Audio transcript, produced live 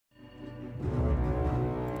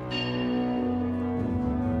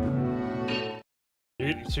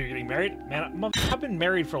So you're getting married? Man, I've been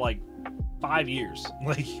married for like 5 years.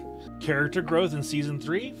 Like, character growth in season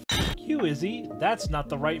 3? F you, Izzy. That's not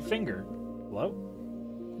the right finger. Hello?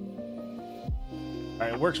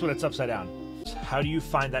 Alright, it works when it's upside down. How do you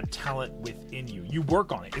find that talent within you? You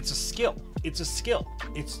work on it. It's a skill. It's a skill.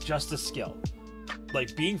 It's just a skill.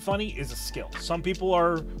 Like, being funny is a skill. Some people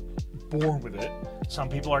are born with it. Some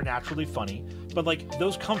people are naturally funny. But, like,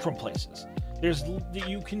 those come from places.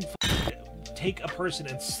 You can take a person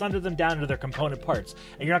and sunder them down into their component parts.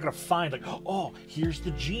 And you're not going to find, like, oh, here's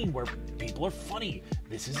the gene where people are funny.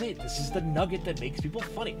 This is it. This is the nugget that makes people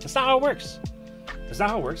funny. That's not how it works. That's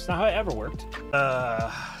not how it works. It's not how it ever worked.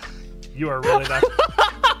 You are really not...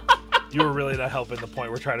 You are really not helping the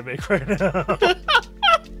point we're trying to make right now.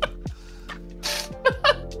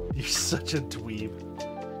 You're such a dweeb.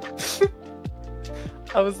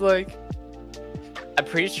 I was like, I'm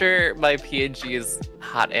pretty sure my PNG is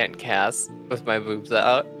hot Aunt Cass with my boobs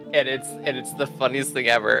out, and it's the funniest thing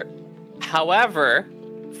ever. However,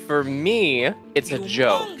 for me, it's a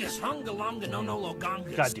joke.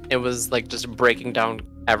 It was like just breaking down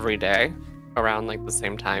every day around like the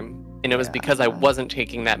same time. And it was because I wasn't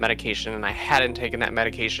taking that medication, and I hadn't taken that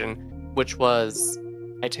medication, which was,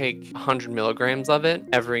 I take 100 milligrams of it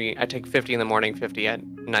I take 50 in the morning, 50 at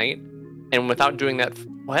night. And without doing that,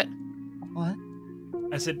 what? What?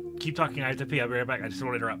 I said, keep talking, I have to pee, I'll be right back. I just don't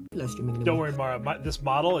want to interrupt. Don't worry, Mara. This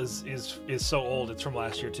model is so old, it's from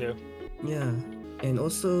last year too. Yeah, and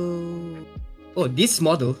also... Oh, this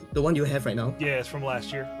model, the one you have right now? Yeah, it's from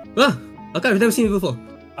last year. Ah! Okay, I've never seen it before.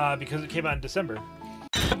 Because it came out in December.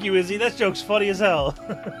 Fuck you, Izzy, that joke's funny as hell. You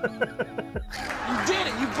did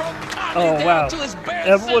it! You broke comedy oh, wow. down to his bare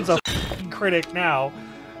Everyone's a senses. f***ing critic now.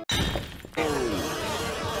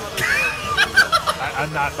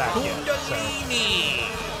 I'm not back yet, so...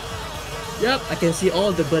 Yep, I can see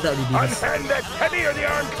all the bird out reviews. Unhand that penny or the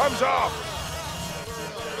arm comes off!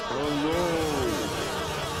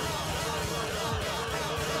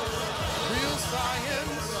 Real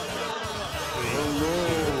science.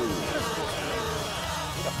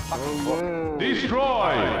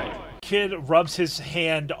 Destroy! Kid rubs his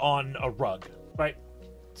hand on a rug, right?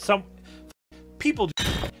 Some people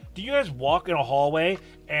do you guys walk in a hallway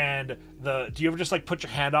and do you ever just like put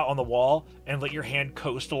your hand out on the wall and let your hand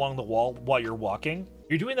coast along the wall while you're walking?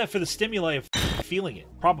 You're doing that for the stimuli of feeling it,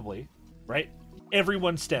 probably, right?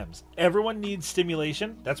 Everyone stems. Everyone needs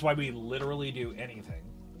stimulation. That's why we literally do anything.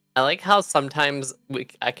 I like how sometimes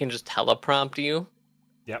I can just teleprompt you.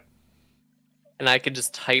 Yep. And I could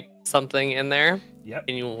just type something in there. Yep.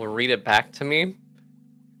 And you will read it back to me.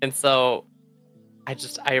 And so I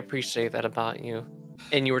appreciate that about you.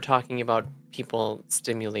 And you were talking about people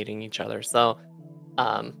stimulating each other. So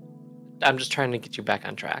I'm just trying to get you back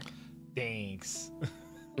on track. Thanks.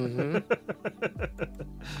 Mm-hmm.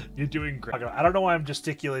 You're doing great. I don't know why I'm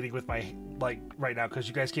gesticulating with my, like, right now, because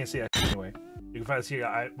you guys can't see that anyway. You can finally see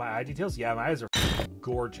my eye details. Yeah, my eyes are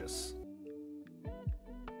gorgeous.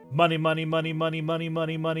 Money, money, money, money, money,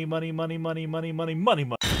 money, money, money, money, money, money, money, money,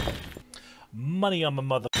 money. Money on my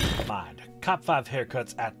mother mind. Cop 5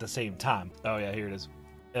 haircuts at the same time. Oh yeah, here it is.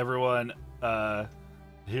 Everyone,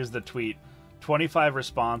 here's the tweet. 25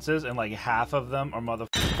 responses, and like half of them are mother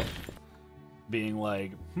being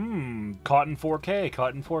like, caught in 4K,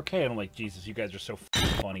 caught in 4K. And I'm like, Jesus, you guys are so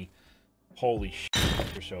funny. Holy shit,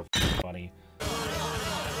 you're so funny. Look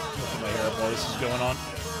at my hair up while this is going on.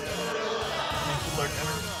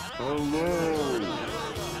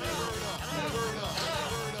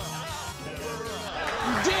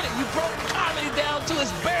 You did it! You broke comedy down to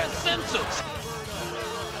its bare senses.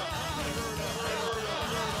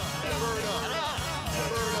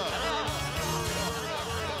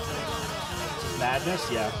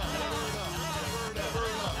 Madness, yeah.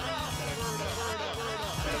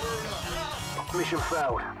 Mission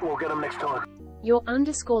failed. We'll get them next time. Your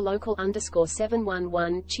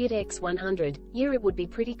 _local_711 Chid X100. Yeah, it would be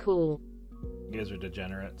pretty cool. You guys are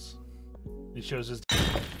degenerates. It shows his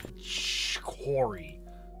Corey.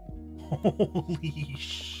 Holy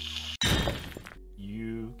sh!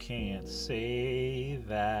 You can't say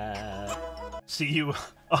that. See you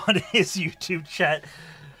on his YouTube chat.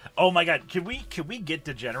 Oh my god, can we get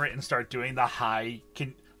degenerate and start doing the high?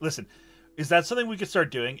 Listen, is that something we could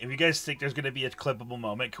start doing? If you guys think there's going to be a clippable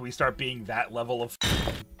moment, can we start being that level of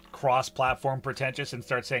cross-platform pretentious and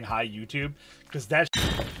start saying hi YouTube? Because that's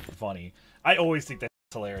funny. I always think that's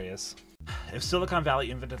hilarious. If Silicon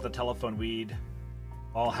Valley invented the telephone, we'd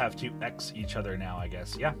all have to X each other now, I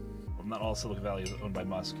guess. Yeah. Well, not all Silicon Valley is owned by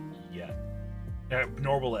Musk yet.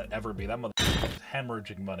 Nor will it ever be. That mother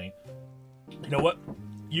hemorrhaging money. You know what?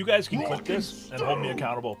 You guys can click this and hold me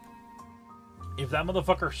accountable. if that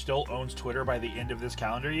motherfucker still owns Twitter by the end of this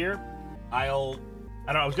calendar year, I don't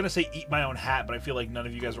know, I was gonna say eat my own hat, but I feel like none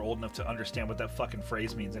of you guys are old enough to understand what that fucking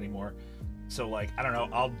phrase means anymore. So, like, I don't know,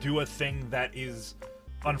 I'll do a thing that is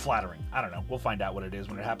unflattering. I don't know. We'll find out what it is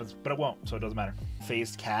when it happens, but it won't, so it doesn't matter.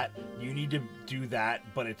 Phased cat, you need to do that,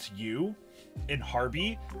 but it's you and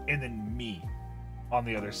Harvey and then me on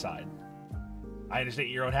the other side. I understand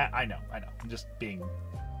your own hat. I know. I'm just being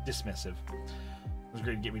dismissive. It was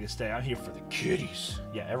great to get me to stay. I'm here for the kitties.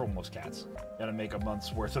 Yeah, everyone loves cats. Gotta make a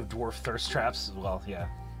month's worth of dwarf thirst traps as well. Yeah.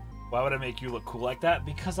 Why would I make you look cool like that?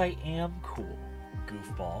 Because I am cool,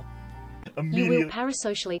 goofball. You will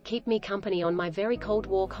parasocially keep me company on my very cold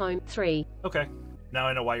walk home. 3. Okay. Now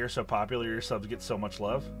I know why you're so popular. Your subs get so much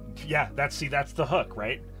love. Yeah, that's the hook,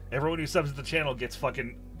 right? Everyone who subs to the channel gets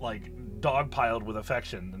fucking like dogpiled with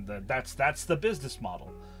affection, and that's the business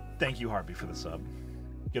model. Thank you, Harvey, for the sub.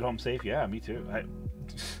 Get home safe. Yeah, me too.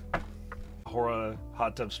 Hora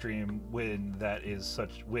hot tub stream when that is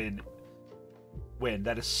such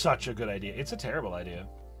that is such a good idea. It's a terrible idea.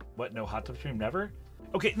 What? No hot tub stream? Never?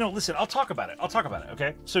 Okay, no, listen, I'll talk about it,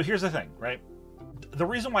 okay? So here's the thing, right? The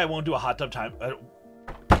reason why I won't do a hot tub time...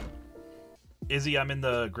 Izzy, I'm in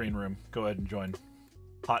the green room. Go ahead and join.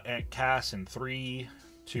 Hot Ant Cass in 3,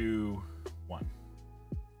 2, 1.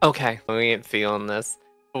 Okay, we ain't feeling this.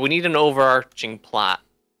 But we need an overarching plot.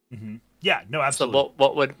 Mm-hmm. Yeah, no, absolutely.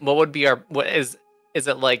 So what would be our... What is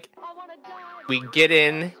it like we get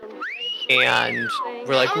in and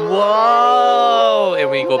we're like, whoa!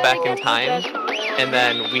 And we go back in time? And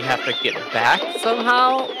then we have to get back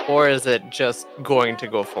somehow, or is it just going to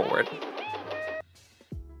go forward?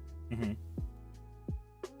 Mm-hmm.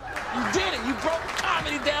 You did it! You broke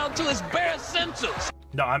comedy down to its bare essentials!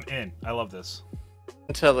 No, I'm in. I love this.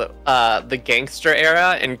 Until the gangster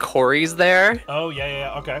era and Corey's there. Oh,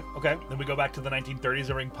 yeah. Okay. Then we go back to the 1930s and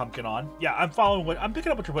bring Pumpkin on. Yeah, I'm following I'm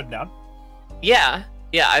picking up what you're putting down. Yeah,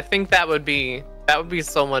 I think that would be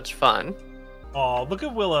so much fun. Oh, look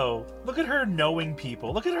at Willow. Look at her knowing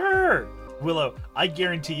people. Look at her. Willow, I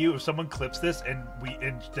guarantee you, if someone clips this and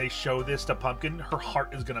they show this to Pumpkin, her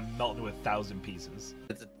heart is gonna melt into 1,000 pieces.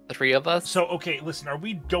 Is it the 3 of us? So, okay, listen, are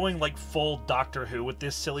we going like full Doctor Who with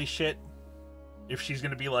this silly shit? If she's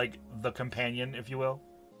gonna be like the companion, if you will?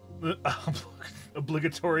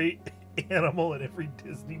 Obligatory animal in every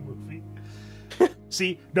Disney movie.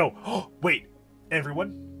 See? No. Oh, wait.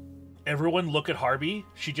 Everyone look at Harvey.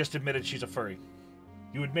 She just admitted she's a furry.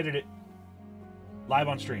 You admitted it. Live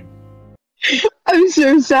on stream. I'm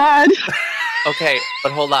so sad. Okay,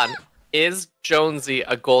 but hold on. Is Jonesy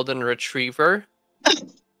a golden retriever?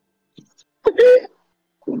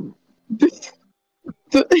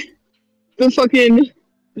 The fucking...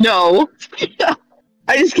 No.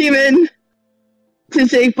 I just came in to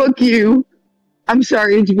say fuck you. I'm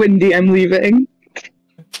sorry, it's windy. I'm leaving.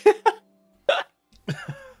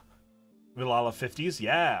 Lala 50s?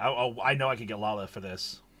 Yeah. I know I could get Lala for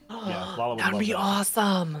this. Yeah, Lala would That'd be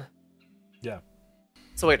awesome. Yeah.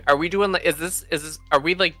 So wait, are we doing like are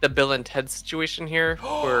we like the Bill and Ted situation here?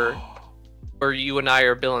 Where you and I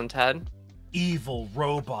are Bill and Ted? Evil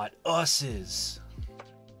robot us's.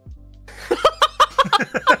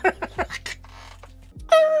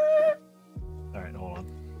 Alright, hold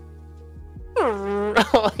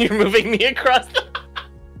on. You're moving me across the...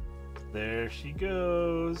 There she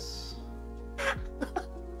goes.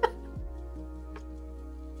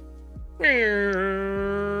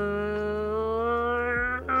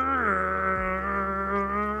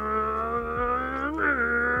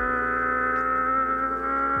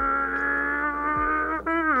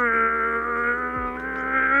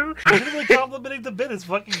 Literally complimenting the bit is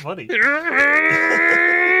fucking funny.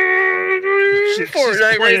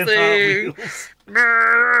 Fortnite racing.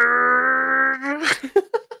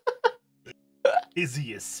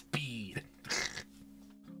 Izzy is speed.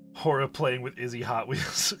 Hora playing with Izzy Hot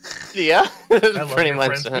Wheels. Yeah, I love pretty your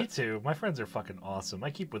much. Friends. Me too. My friends are fucking awesome.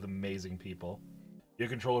 I keep with amazing people. You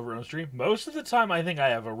have control over your own stream? Most of the time, I think I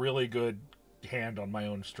have a really good hand on my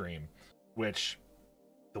own stream. Which,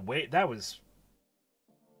 the way that was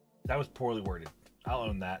poorly worded. I'll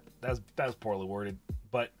own that. That was poorly worded.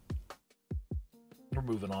 But we're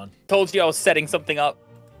moving on. Told you I was setting something up.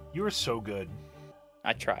 You were so good.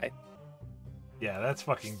 I tried. Yeah, that's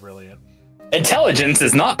fucking brilliant. Intelligence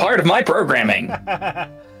is not part of my programming.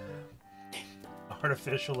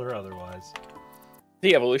 Artificial or otherwise.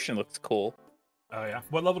 The evolution looks cool. Oh yeah.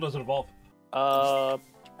 What level does it evolve?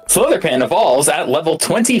 Slitherpin evolves at level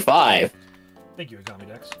 25. Thank you, Akami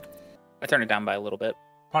Dex. I turned it down by a little bit.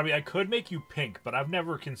 Probably I could make you pink, but I've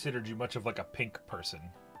never considered you much of like a pink person.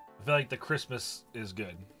 I feel like the Christmas is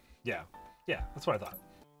good. Yeah. Yeah, that's what I thought.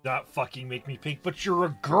 Not fucking make me pink, but you're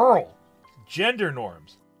a girl. Gender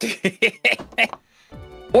norms.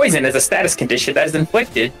 Poison is a status condition that is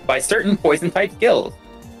inflicted by certain poison-type skills.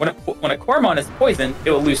 When a Cormon is poisoned,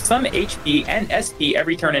 it will lose some HP and SP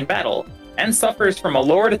every turn in battle, and suffers from a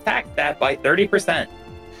lowered attack stat by 30%.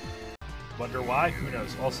 Wonder why? Who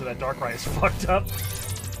knows? Also, that Darkrai is fucked up.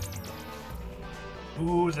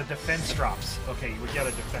 Ooh, the defense drops. Okay, you would get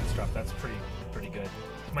a defense drop. That's pretty good.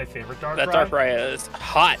 It's my favorite Darkrai. That Darkrai is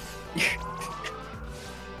hot.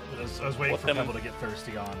 I was waiting for people to get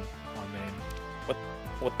thirsty on main.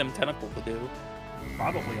 What them tentacles will do?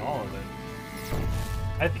 Probably all of it.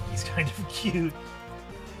 I think he's kind of cute.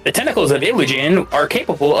 The tentacles of Illusion are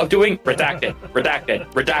capable of doing redacted, redacted,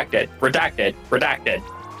 redacted, redacted, redacted,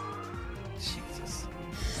 Jesus,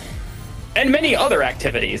 and many other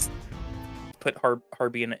activities. Put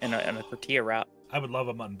Harby in a tortilla wrap. I would love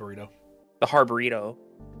a mutton burrito. The Harburrito.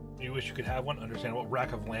 You wish you could have one? Understand what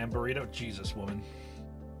rack of lamb burrito? Jesus, woman.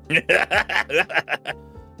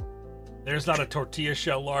 There's not a tortilla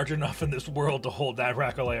shell large enough in this world to hold that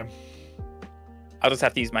rack of lamb. I'll just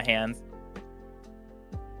have to use my hands.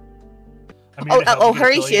 I mean,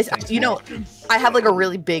 Horatius, you know, I have a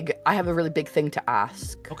really big thing to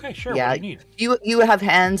ask. Okay, sure. Yeah, what do you need? You have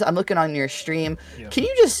hands. I'm looking on your stream. Yeah. Can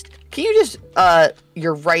you just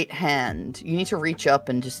your right hand? You need to reach up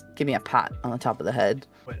and just give me a pat on the top of the head.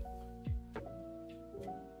 Wait.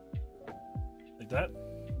 Like that?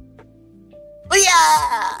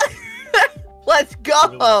 Yeah. Let's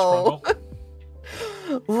go.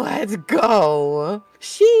 Let's go.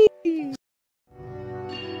 She.